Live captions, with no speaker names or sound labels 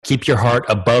Keep your heart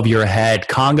above your head.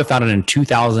 Conga, founded in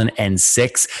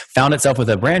 2006, found itself with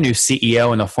a brand new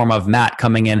CEO in the form of Matt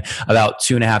coming in about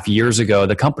 2.5 years ago.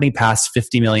 The company passed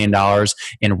 $50 million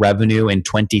in revenue in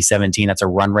 2017. That's a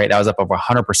run rate. That was up over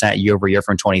 100% year over year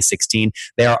from 2016.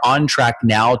 They are on track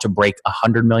now to break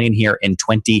 100 million here in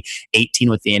 2018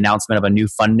 with the announcement of a new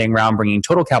funding round, bringing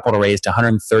total capital raised to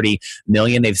 130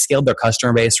 million. They've scaled their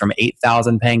customer base from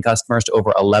 8,000 paying customers to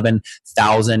over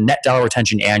 11,000. Net dollar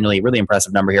retention annually, really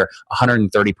impressive number here,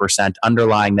 130%.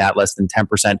 Underlying that, less than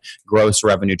 10% gross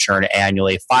revenue churn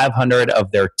annually. 500 of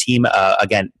their team,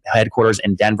 again, headquarters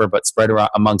in Denver, but spread around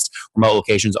amongst remote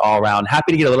locations all around.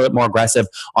 Happy to get a little bit more aggressive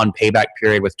on payback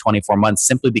period with 24 months,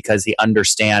 simply because he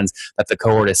understands that the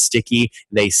cohort is sticky.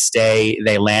 They stay,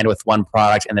 they land with one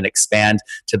product and then expand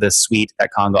to the suite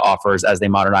that Conga offers as they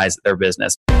modernize their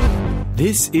business.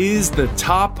 This is the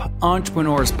Top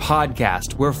Entrepreneurs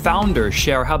Podcast, where founders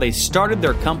share how they started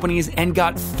their companies and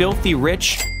got filthy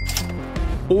rich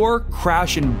or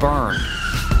crash and burn.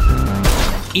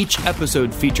 Each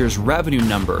episode features revenue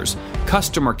numbers,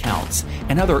 customer counts,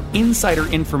 and other insider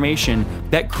information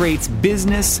that creates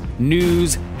business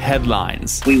news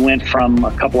headlines. We went from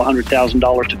a couple of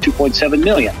 $100,000 to $2.7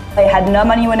 million. I had no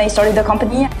money when I started the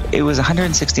company. It was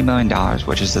 $160 million,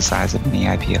 which is the size of many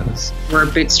IPOs. We're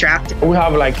bootstrapped. We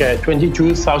have like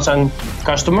 22,000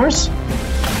 customers.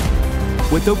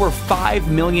 With over 5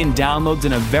 million downloads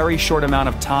in a very short amount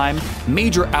of time,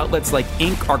 major outlets like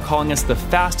Inc. are calling us the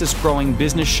fastest growing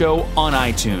business show on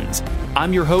iTunes.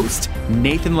 I'm your host,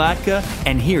 Nathan Latka,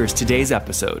 and here's today's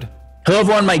episode. Hello,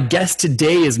 everyone. My guest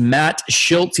today is Matt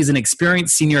Schultz. He's an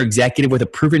experienced senior executive with a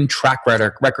proven track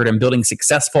record in building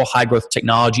successful high-growth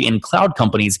technology and cloud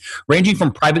companies, ranging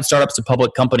from private startups to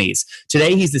public companies.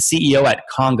 Today, he's the CEO at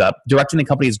Conga, directing the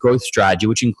company's growth strategy,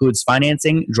 which includes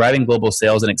financing, driving global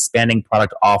sales, and expanding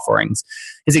product offerings.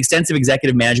 His extensive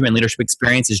executive management and leadership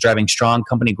experience is driving strong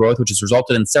company growth, which has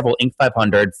resulted in several Inc.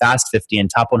 500, Fast 50,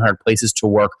 and Top 100 Places to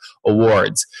Work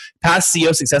awards. Past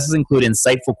CEO successes include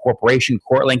Insightful Corporation,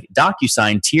 Courtlink,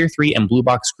 DocuSign, Tier 3, and Blue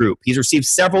Box Group. He's received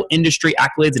several industry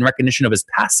accolades in recognition of his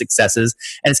past successes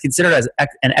and is considered as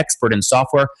an expert in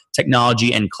software,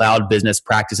 technology, and cloud business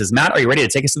practices. Matt, are you ready to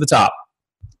take us to the top?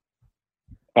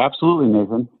 Absolutely,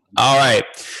 Nathan. All right.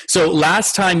 So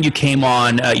last time you came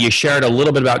on, you shared a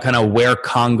little bit about kind of where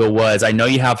Conga was. I know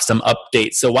you have some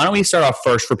updates. So why don't we start off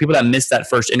first? For people that missed that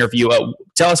first interview,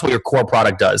 tell us what your core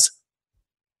product does.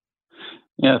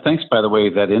 Yeah, thanks, by the way,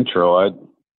 that intro.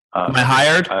 Am I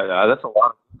hired? That's a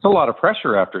lot. It's a lot of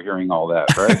pressure after hearing all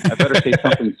that, right? I better say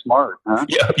something smart, huh?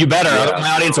 Yeah, you better. Yeah. My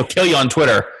audience will kill you on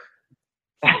Twitter.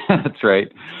 That's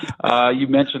right. You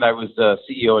mentioned I was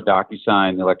CEO of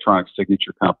DocuSign, the electronic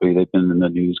signature company. They've been in the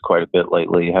news quite a bit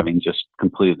lately, having just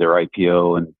completed their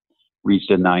IPO and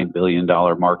reached a $9 billion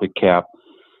market cap.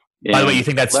 By the way, you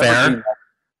think that's fair?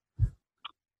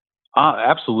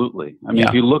 Absolutely. I mean,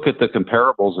 if you look at the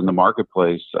comparables in the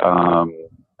marketplace, I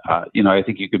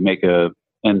think you could make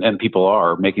and people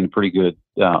are making a pretty good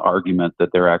argument that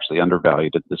they're actually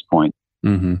undervalued at this point.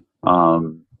 Mm-hmm.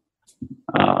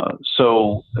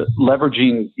 So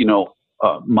leveraging,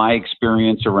 my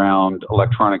experience around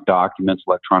electronic documents,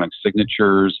 electronic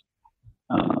signatures,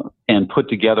 and put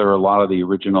together a lot of the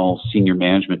original senior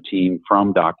management team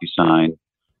from DocuSign.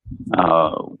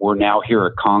 We're now here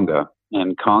at Conga,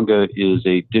 and Conga is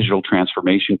a digital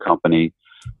transformation company,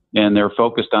 and they're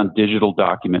focused on digital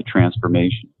document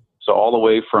transformation. So all the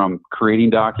way from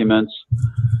creating documents,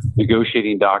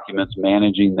 negotiating documents,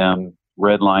 managing them,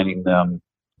 redlining them,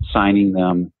 signing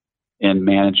them, and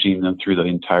managing them through the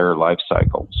entire life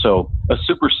cycle. So a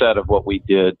superset of what we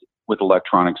did with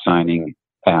electronic signing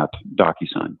at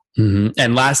DocuSign. Mm-hmm.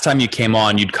 And last time you came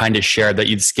on, you'd kind of shared that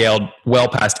you'd scaled well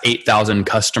past 8,000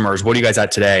 customers. What are you guys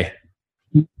at today?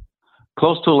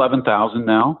 Close to 11,000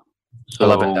 now. So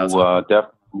 11,000.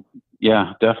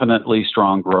 Definitely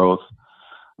strong growth.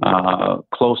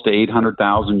 Close to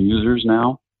 800,000 users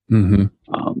now. Mm-hmm.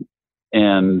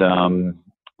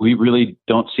 We really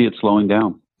don't see it slowing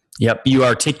down. Yep. You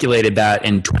articulated that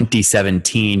in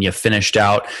 2017. You finished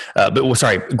out,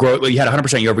 growth. You had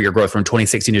 100% year-over-year growth from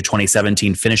 2016 to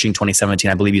 2017, finishing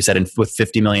 2017, I believe you said, with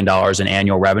 $50 million in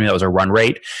annual revenue. That was a run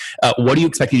rate. What do you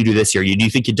expect you to do this year? Do you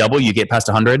think you double? You get past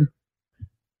 100?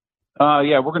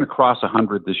 We're going to cross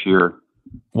 100 this year.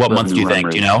 What month do you think?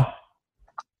 Do you know?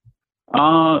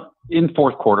 In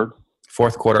fourth quarter.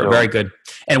 Fourth quarter. Very good.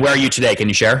 And where are you today? Can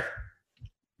you share?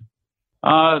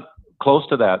 Close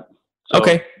to that. So,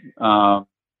 okay.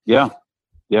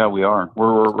 Yeah, we are.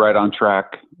 We're right on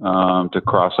track to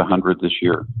cross 100 this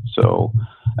year. So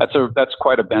that's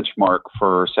quite a benchmark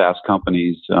for SaaS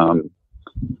companies.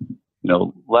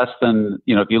 less than,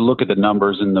 if you look at the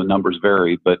numbers, and the numbers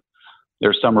vary, but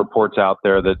there's some reports out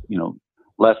there that,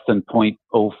 less than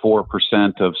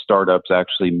 0.04% of startups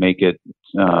actually make it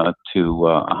to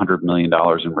 $100 million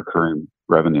in recurring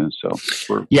revenue. So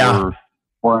we're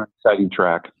on an exciting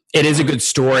track. It is a good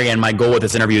story, and my goal with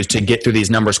this interview is to get through these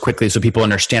numbers quickly so people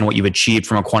understand what you've achieved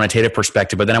from a quantitative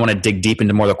perspective. But then I want to dig deep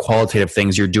into more of the qualitative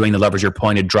things you're doing, the levers you're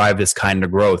pulling to drive this kind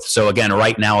of growth. So again,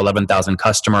 right now, 11,000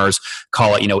 customers,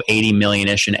 call it 80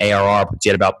 million-ish in ARR, puts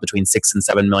you at about between 6 and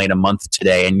 7 million a month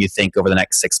today. And you think over the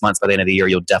next 6 months, by the end of the year,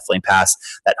 you'll definitely pass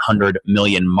that 100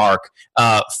 million mark.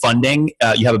 Funding,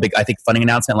 you have a big, funding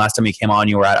announcement. Last time you came on,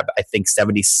 you were at,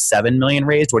 77 million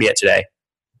raised. What are you at today?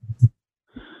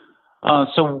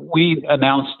 So we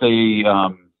announced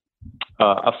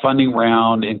a funding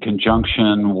round in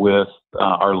conjunction with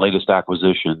our latest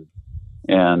acquisition,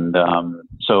 and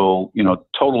so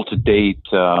total to date,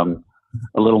 a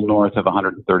little north of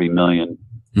 130 million.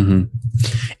 Mm-hmm.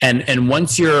 And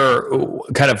once you're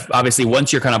kind of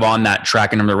on that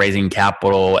track in terms of raising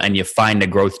capital and you find a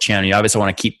growth channel, you obviously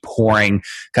want to keep pouring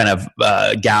kind of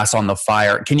gas on the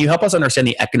fire. Can you help us understand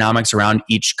the economics around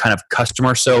each kind of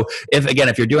customer? So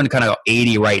if you're doing kind of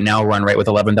 80 right now run rate with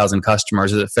 11,000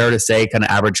 customers, is it fair to say kind of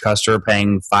average customer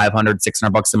paying $500,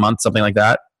 $600 a month, something like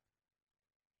that?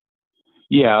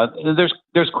 Yeah,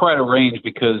 there's quite a range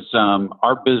because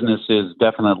our business is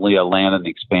definitely a land and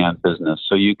expand business.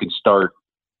 So you can start,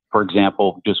 for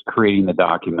example, just creating the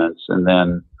documents and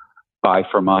then buy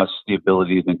from us the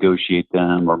ability to negotiate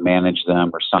them or manage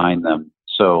them or sign them.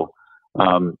 So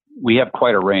we have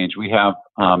quite a range. We have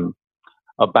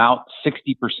about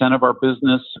 60% of our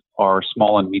business are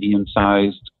small and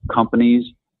medium-sized companies,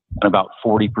 and about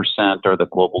 40% are the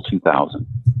Global 2000.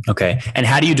 Okay. And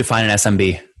how do you define an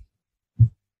SMB?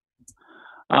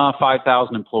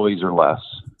 5,000 employees or less.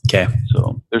 Okay.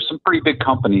 So there's some pretty big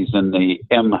companies in the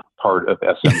M part of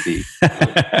SMB.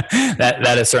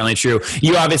 that is certainly true.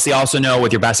 You obviously also know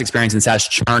with your past experience in SaaS,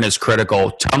 churn is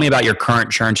critical. Tell me about your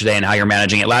current churn today and how you're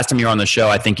managing it. Last time you were on the show,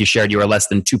 I think you shared you were less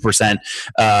than 2%,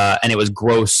 and it was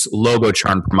gross logo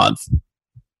churn per month.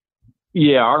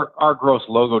 Yeah, our gross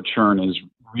logo churn is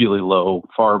really low,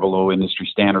 far below industry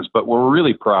standards. But what we're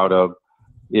really proud of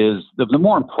is the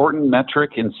more important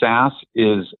metric in SaaS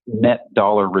is net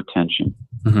dollar retention.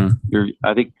 Mm-hmm.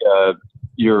 I think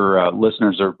your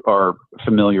listeners are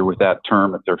familiar with that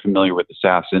term if they're familiar with the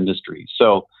SaaS industry.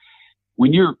 So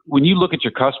when you look at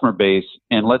your customer base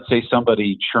and let's say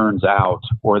somebody churns out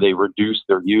or they reduce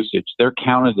their usage, they're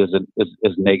counted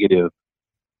as negative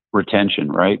retention,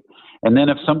 right? And then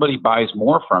if somebody buys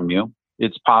more from you,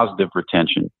 it's positive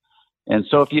retention. And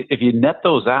so if you net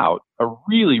those out, a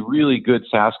really, really good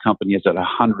SaaS company is at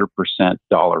 100%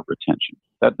 dollar retention.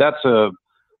 That's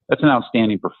an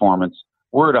outstanding performance.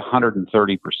 We're at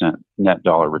 130% net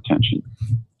dollar retention.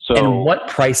 So, and what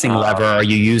pricing lever are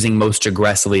you using most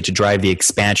aggressively to drive the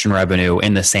expansion revenue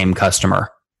in the same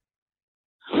customer?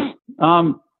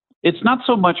 It's not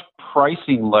so much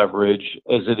pricing leverage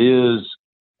as it is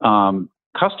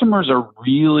customers are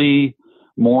really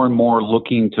more and more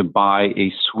looking to buy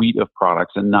a suite of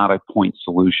products and not a point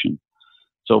solution.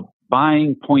 So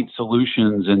buying point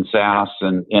solutions in SaaS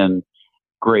and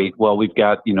great, well, we've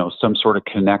got, some sort of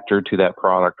connector to that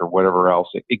product or whatever else.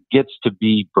 It gets to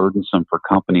be burdensome for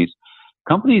companies.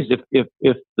 Companies, if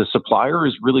the supplier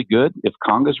is really good, if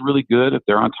Conga is really good, if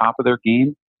they're on top of their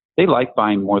game, they like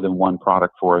buying more than one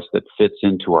product for us that fits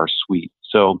into our suite.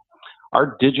 So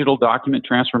our digital document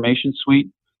transformation suite,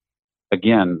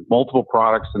 again, multiple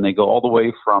products, and they go all the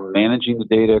way from managing the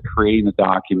data, creating the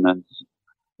documents,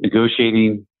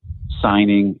 negotiating,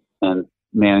 signing, and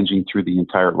managing through the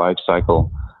entire life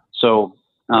cycle. So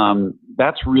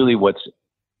that's really what's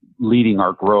leading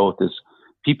our growth is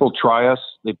people try us,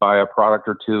 they buy a product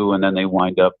or two, and then they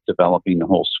wind up developing the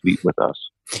whole suite with us.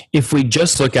 If we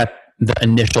just look at the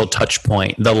initial touch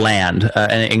point, the land,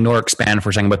 and ignore expand for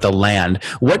a second, but the land,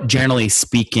 what generally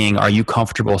speaking are you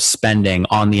comfortable spending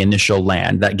on the initial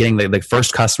land, that getting the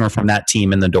first customer from that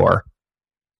team in the door?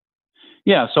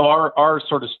 Yeah, so our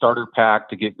sort of starter pack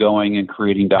to get going and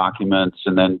creating documents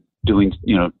and then doing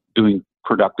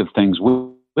productive things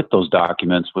with those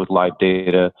documents with live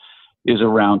data is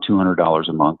around $200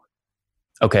 a month.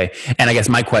 Okay. And I guess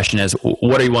my question is,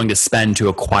 what are you willing to spend to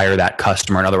acquire that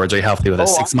customer? In other words, are you healthy with a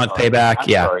 6-month payback?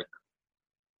 Sorry.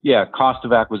 Yeah. Cost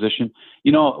of acquisition.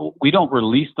 We don't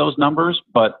release those numbers,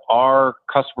 but our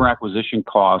customer acquisition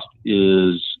cost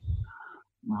is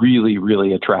really,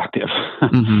 really attractive.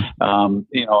 Mm-hmm.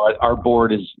 Our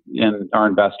board and our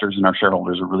investors and our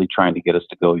shareholders are really trying to get us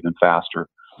to go even faster.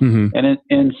 Mm-hmm. And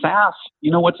in SaaS,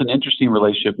 what's an interesting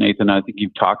relationship, Nathan? I think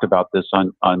you've talked about this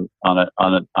on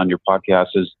your podcast.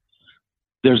 Is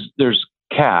there's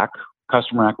CAC,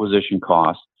 customer acquisition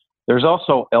cost. There's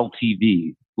also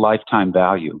LTV, lifetime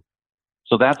value.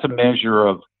 So that's a measure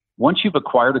of once you've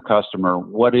acquired a customer,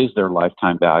 what is their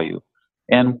lifetime value?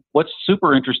 And what's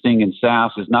super interesting in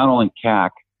SaaS is not only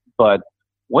CAC, but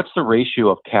what's the ratio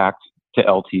of CAC to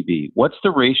LTV? What's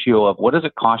the ratio of what does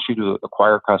it cost you to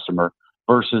acquire a customer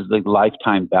versus the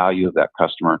lifetime value of that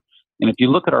customer? And if you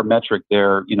look at our metric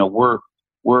there, we're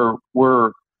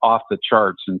off the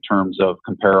charts in terms of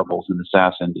comparables in the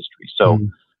SaaS industry. So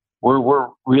we're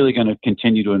really going to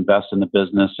continue to invest in the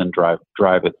business and drive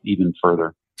it even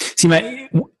further. See,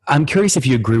 I'm curious if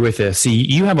you agree with this. See,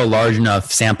 you have a large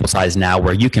enough sample size now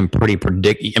where you can pretty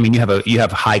predict. I mean, you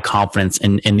have high confidence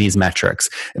in these metrics.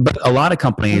 But a lot of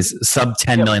companies, sub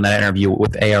 10 million that I interview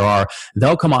with ARR,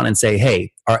 they'll come on and say,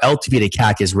 "Hey, our LTV to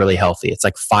CAC is really healthy. It's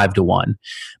like 5-1."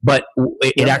 But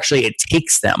it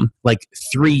takes them like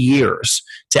 3 years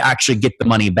to actually get the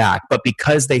money back. But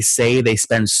because they say they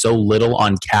spend so little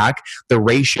on CAC, the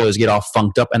ratios get all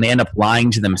funked up and they end up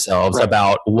lying to themselves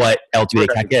about what LTV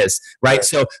to CAC is. Right.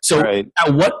 So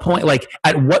at what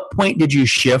point did you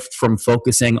shift from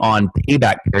focusing on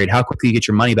payback period, how quickly you get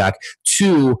your money back,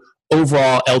 to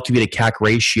overall LTV to CAC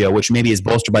ratio, which maybe is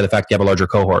bolstered by the fact you have a larger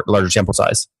cohort, larger sample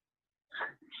size?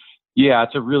 Yeah,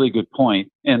 it's a really good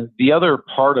point. And the other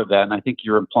part of that, and I think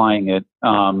you're implying it,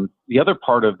 the other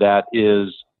part of that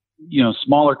is,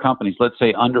 smaller companies, let's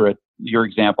say your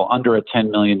example, under a $10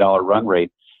 million run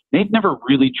rate, they've never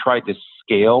really tried to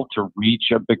scale to reach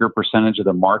a bigger percentage of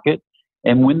the market.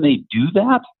 And when they do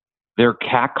that, their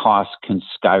CAC costs can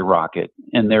skyrocket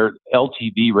and their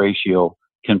LTV ratio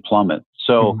can plummet.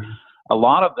 So a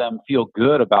lot of them feel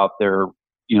good about their,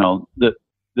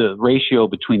 the ratio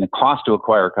between the cost to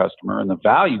acquire a customer and the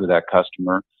value of that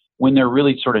customer when they're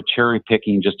really sort of cherry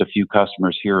picking just a few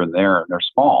customers here and there, and they're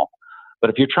small. But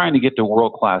if you're trying to get to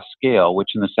world-class scale,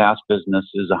 which in the SaaS business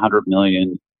is 100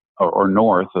 million or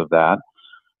north of that,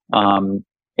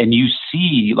 and you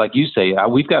see, like you say,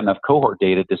 we've got enough cohort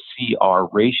data to see our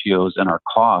ratios and our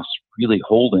costs really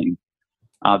holding.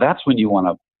 That's when you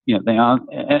want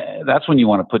to, that's when you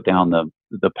want to put down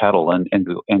the pedal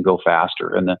and go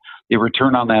faster. And the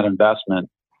return on that investment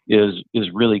is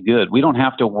really good. We don't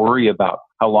have to worry about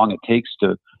how long it takes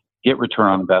to get return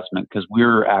on investment because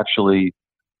we're actually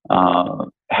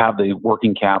have the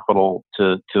working capital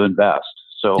to invest.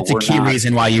 So it's a key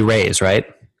reason why you raise, right?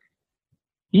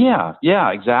 Yeah,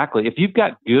 exactly. If you've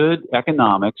got good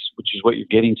economics, which is what you're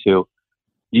getting to,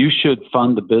 you should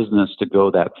fund the business to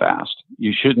go that fast.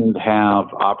 You shouldn't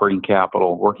have operating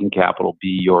capital, working capital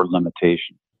be your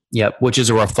limitation. Yep, which is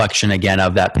a reflection, again,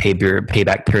 of that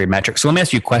payback period metric. So let me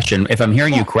ask you a question. If I'm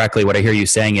hearing you correctly, what I hear you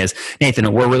saying is, Nathan,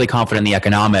 we're really confident in the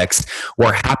economics.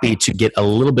 We're happy to get a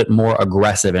little bit more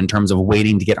aggressive in terms of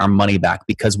waiting to get our money back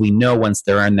because we know once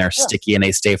they're in there sticky and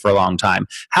they stay for a long time.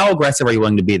 How aggressive are you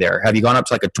willing to be there? Have you gone up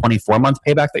to like a 24-month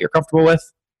payback that you're comfortable with?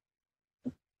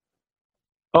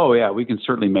 Oh, yeah, we can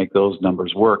certainly make those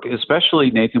numbers work,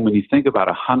 especially, Nathan, when you think about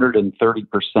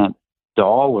 130%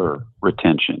 dollar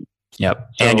retention. Yep.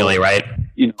 So, annually, right?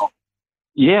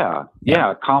 Yeah.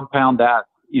 Compound that,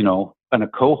 in a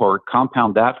cohort,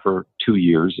 compound that for 2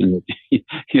 years and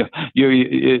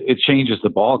it changes the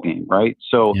ball game, right?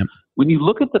 So when you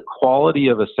look at the quality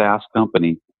of a SaaS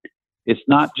company, it's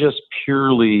not just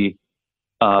purely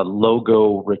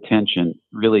logo retention.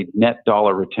 Really, net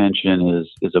dollar retention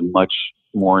is a much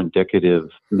more indicative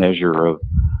measure of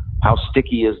how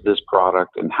sticky is this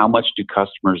product and how much do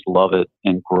customers love it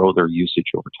and grow their usage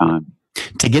over time.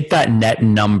 To get that net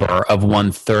number of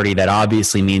 130, that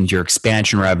obviously means your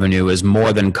expansion revenue is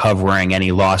more than covering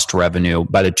any lost revenue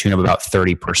by the tune of about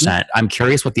 30%. I'm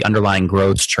curious what the underlying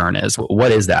gross churn is.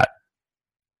 What is that?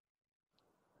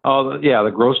 Oh, yeah,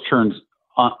 the gross churn's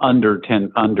under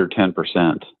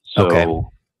 10%. So okay.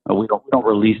 we don't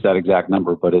release that exact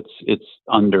number, but it's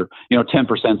under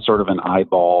 10% sort of an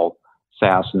eyeball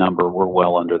SaaS number. We're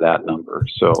well under that number.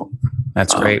 So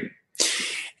that's great.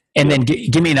 And then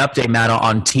give me an update, Matt,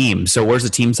 on team. So where's the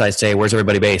team size today? Where's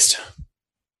everybody based?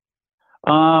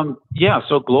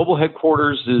 So global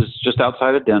headquarters is just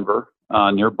outside of Denver,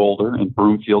 near Boulder in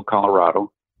Broomfield,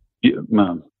 Colorado.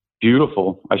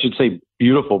 Beautiful. I should say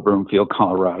beautiful Broomfield,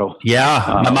 Colorado.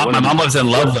 Yeah. My mom lives in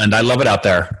Loveland. I love it out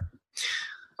there.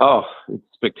 Oh, it's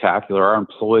spectacular. Our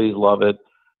employees love it.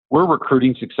 We're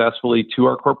recruiting successfully to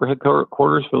our corporate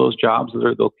headquarters for those jobs that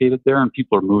are located there, and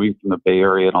people are moving from the Bay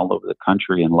Area and all over the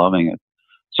country and loving it.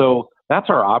 So that's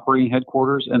our operating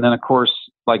headquarters. And then, of course,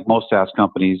 like most SaaS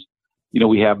companies,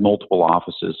 we have multiple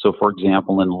offices. So, for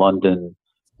example, in London,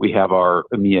 we have our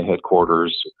EMEA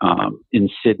headquarters. In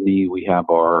Sydney, we have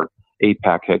our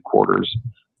APAC headquarters.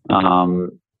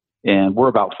 And we're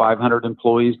about 500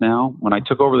 employees now. When I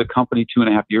took over the company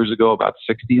 2.5 years ago, about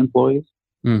 60 employees.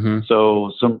 Mm-hmm.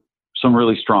 So some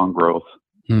really strong growth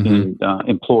in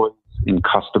employees, in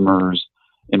customers,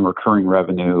 in recurring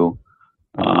revenue.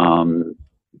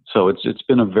 So it's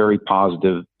been a very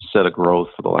positive set of growth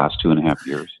for the last 2.5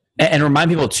 years. And remind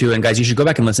people too, and guys, you should go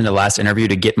back and listen to the last interview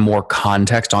to get more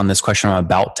context on this question I'm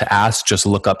about to ask. Just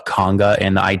look up Conga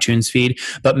in the iTunes feed.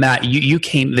 But Matt,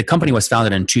 the company was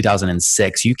founded in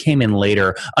 2006. You came in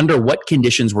later. Under what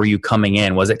conditions were you coming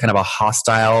in? Was it kind of a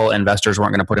hostile, investors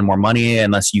weren't going to put in more money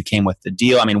unless you came with the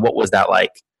deal? I mean, what was that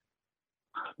like?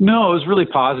 No, it was really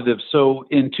positive. So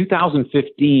in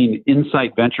 2015,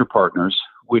 Insight Venture Partners,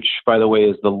 which, by the way,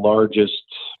 is the largest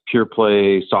pure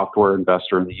play software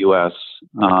investor in the U.S.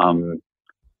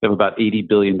 They have about $80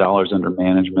 billion under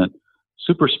management.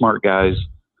 Super smart guys.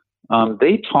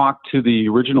 They talked to the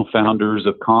original founders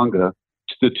of Conga,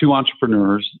 to the two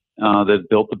entrepreneurs that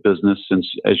built the business since,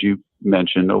 as you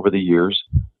mentioned, over the years.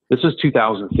 This is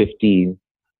 2015.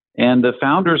 And the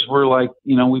founders were like,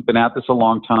 we've been at this a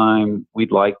long time.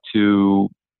 We'd like to,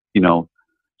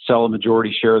 sell a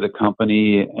majority share of the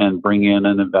company and bring in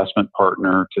an investment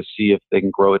partner to see if they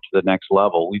can grow it to the next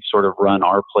level. We've sort of run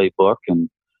our playbook and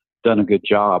done a good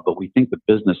job, but we think the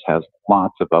business has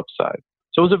lots of upside.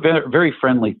 So it was a very, very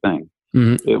friendly thing.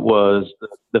 Mm-hmm. It was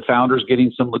the founders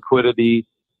getting some liquidity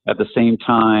at the same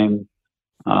time,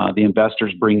 the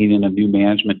investors bringing in a new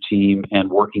management team and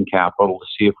working capital to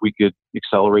see if we could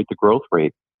accelerate the growth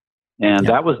rate. And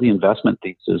that was the investment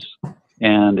thesis,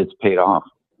 and it's paid off.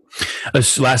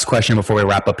 Last question before we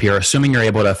wrap up here. Assuming you're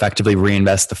able to effectively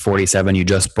reinvest the 47 you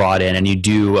just brought in, and you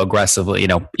do aggressively,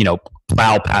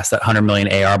 plow past that 100 million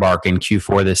AR mark in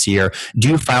Q4 this year, do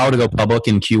you file to go public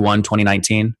in Q1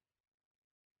 2019?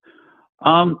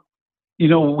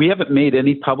 We haven't made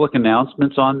any public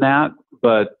announcements on that,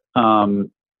 but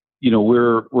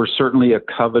we're certainly a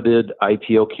coveted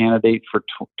IPO candidate for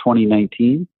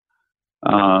 2019.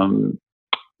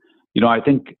 I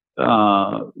think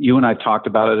you and I talked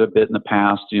about it a bit in the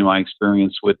past. My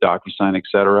experience with DocuSign, et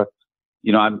cetera.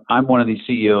 I'm one of these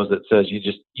CEOs that says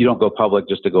you don't go public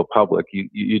just to go public.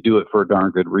 You do it for a darn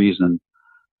good reason.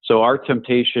 So our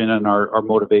temptation and our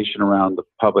motivation around the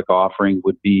public offering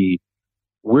would be,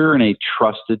 we're in a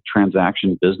trusted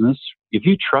transaction business. If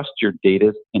you trust your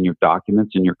data and your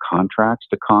documents and your contracts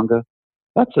to Conga,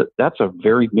 that's a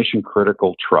very mission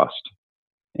critical trust.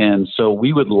 And so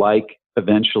we would like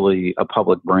eventually a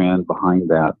public brand behind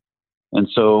that. And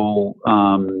so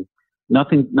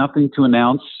nothing to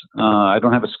announce. I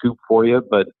don't have a scoop for you,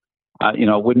 but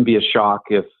it wouldn't be a shock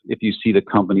if you see the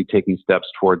company taking steps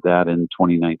toward that in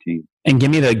 2019. And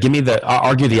give me the I'll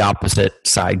argue the opposite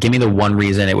side. Give me the one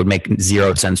reason it would make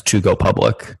zero sense to go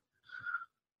public.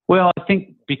 Well, I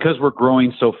think because we're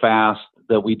growing so fast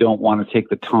that we don't want to take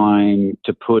the time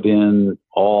to put in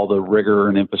all the rigor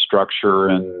and infrastructure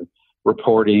and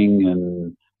reporting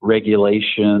and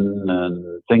regulation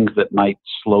and things that might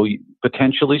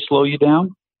potentially slow you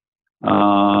down.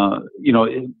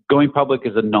 Going public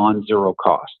is a non-zero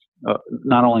cost,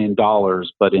 not only in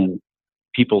dollars, but in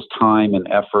people's time and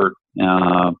effort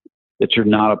that you're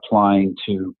not applying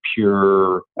to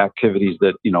pure activities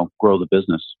that, grow the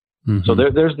business. Mm-hmm. So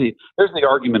there's the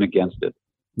argument against it.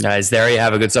 Guys, there you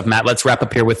have it. Good stuff. Matt, let's wrap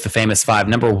up here with the famous 5.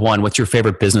 Number 1, what's your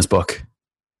favorite business book?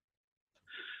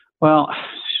 Well,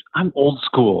 I'm old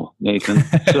school, Nathan.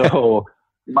 So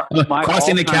my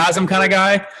Crossing the Chasm kind of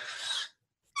guy?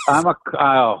 I'm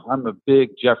a big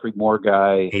Jeffrey Moore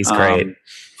guy. He's great.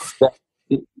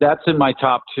 That's in my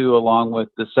top 2, along with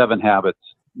the 7 Habits,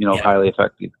 highly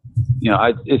effective.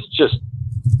 It's just,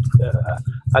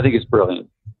 I think it's brilliant.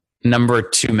 Number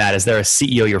 2, Matt, is there a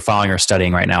CEO you're following or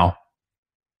studying right now?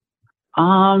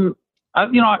 I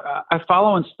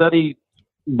follow and study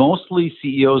mostly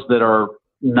CEOs that are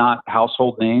not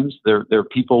household names. They're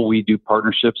people we do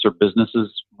partnerships or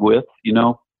businesses with, give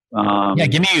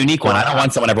me a unique one. I don't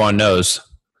want someone everyone knows.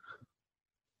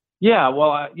 Yeah,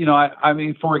 well, I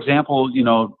mean, for example,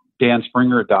 Dan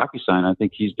Springer at DocuSign, I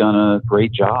think he's done a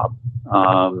great job.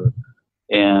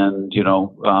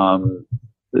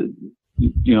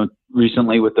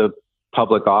 Recently with the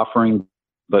public offering,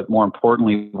 but more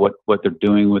importantly, what they're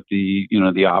doing with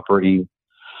the operating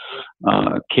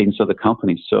cadence of the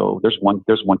company. So there's one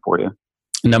for you.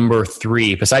 Number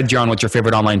 3, besides John, what's your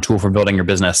favorite online tool for building your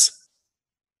business?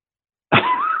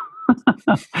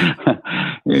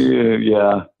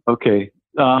 Yeah. Okay.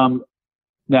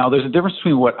 Now, there's a difference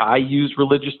between what I use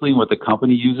religiously and what the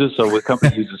company uses. So the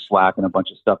company uses Slack and a bunch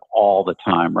of stuff all the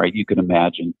time, right? You can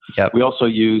imagine. Yep. We also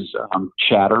use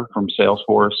Chatter from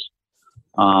Salesforce.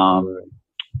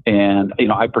 And,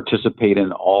 I participate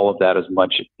in all of that as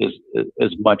much as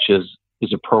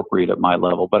is appropriate at my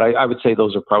level. But I would say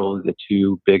those are probably the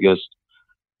two biggest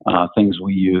things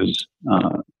we use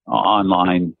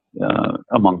online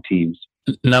among teams.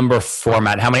 Number 4,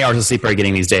 Matt, how many hours of sleep are you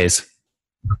getting these days?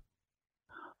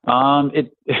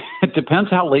 It depends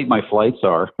how late my flights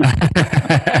are.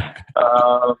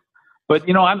 But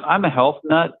I'm a health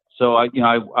nut, so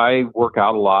I work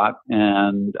out a lot,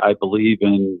 and I believe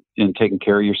in taking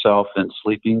care of yourself and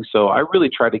sleeping. So I really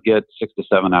try to get 6 to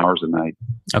 7 hours a night.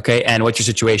 Okay, and what's your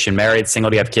situation? Married, single?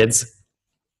 Do you have kids?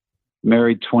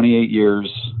 Married 28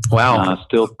 years. Wow.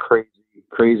 Still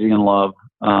crazy in love.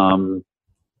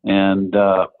 And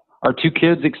our 2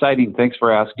 kids, exciting. Thanks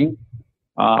for asking.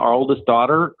 Our oldest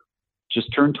daughter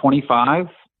just turned 25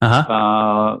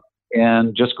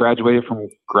 and just graduated from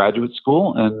graduate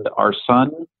school. And our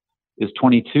son is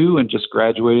 22 and just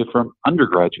graduated from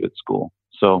undergraduate school.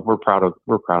 So we're proud of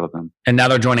them. And now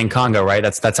they're joining Congo, right?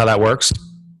 That's how that works.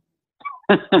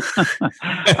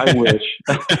 I wish.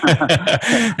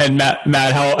 And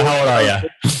Matt, how old are you?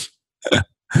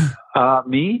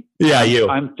 Me? Yeah, you.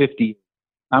 I'm 50.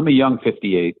 I'm a young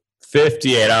 58.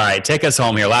 58. All right. Take us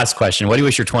home here. Last question. What do you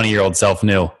wish your 20-year-old self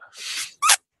knew?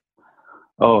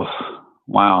 Oh,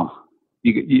 wow.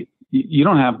 You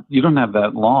don't have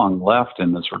that long left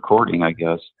in this recording, I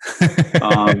guess.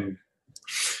 I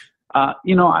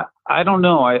don't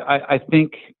know. I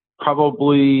think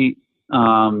probably,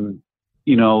 the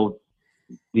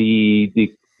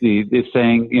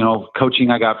saying,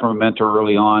 coaching I got from a mentor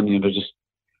early on, just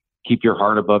keep your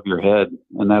heart above your head.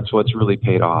 And that's what's really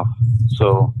paid off.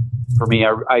 So for me,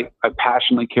 I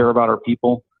passionately care about our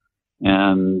people,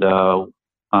 and,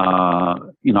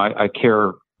 I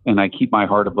care, and I keep my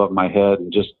heart above my head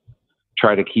and just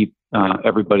try to keep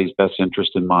everybody's best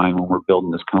interest in mind when we're building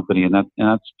this company. And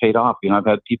that's paid off. I've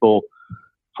had people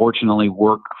fortunately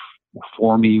work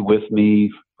for me, with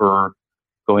me for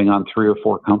going on 3 or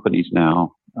 4 companies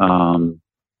now.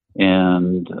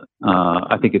 And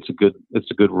I think it's a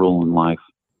good rule in life.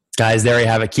 Guys, there you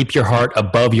have it. Keep your heart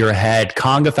above your head.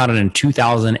 Conga, founded in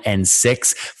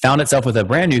 2006, found itself with a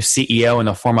brand new CEO in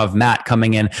the form of Matt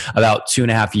coming in about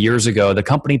 2.5 years ago. The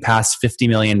company passed $50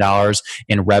 million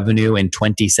in revenue in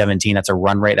 2017. That's a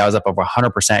run rate. That was up over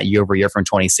 100% year over year from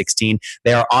 2016.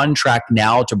 They are on track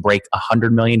now to break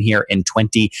 $100 million here in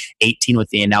 2018 with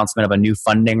the announcement of a new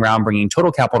funding round, bringing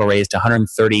total capital raised to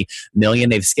 $130 million.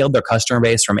 They've scaled their customer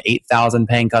base from 8,000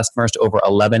 paying customers to over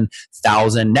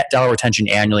 11,000. Net dollar retention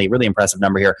annually, really impressive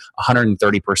number here,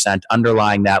 130%.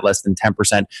 Underlying that, less than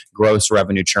 10% gross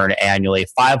revenue churn annually.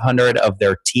 500 of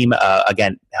their team,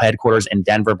 again, headquarters in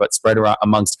Denver, but spread around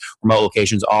amongst remote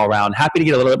locations all around. Happy to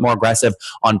get a little bit more aggressive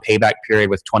on payback period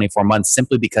with 24 months,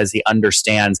 simply because he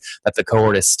understands that the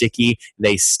cohort is sticky.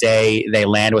 They stay, they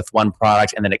land with one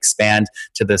product, and then expand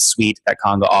to the suite that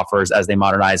Conga offers as they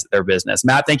modernize their business.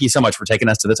 Matt, thank you so much for taking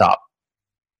us to the top.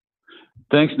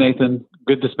 Thanks, Nathan.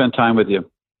 Good to spend time with you.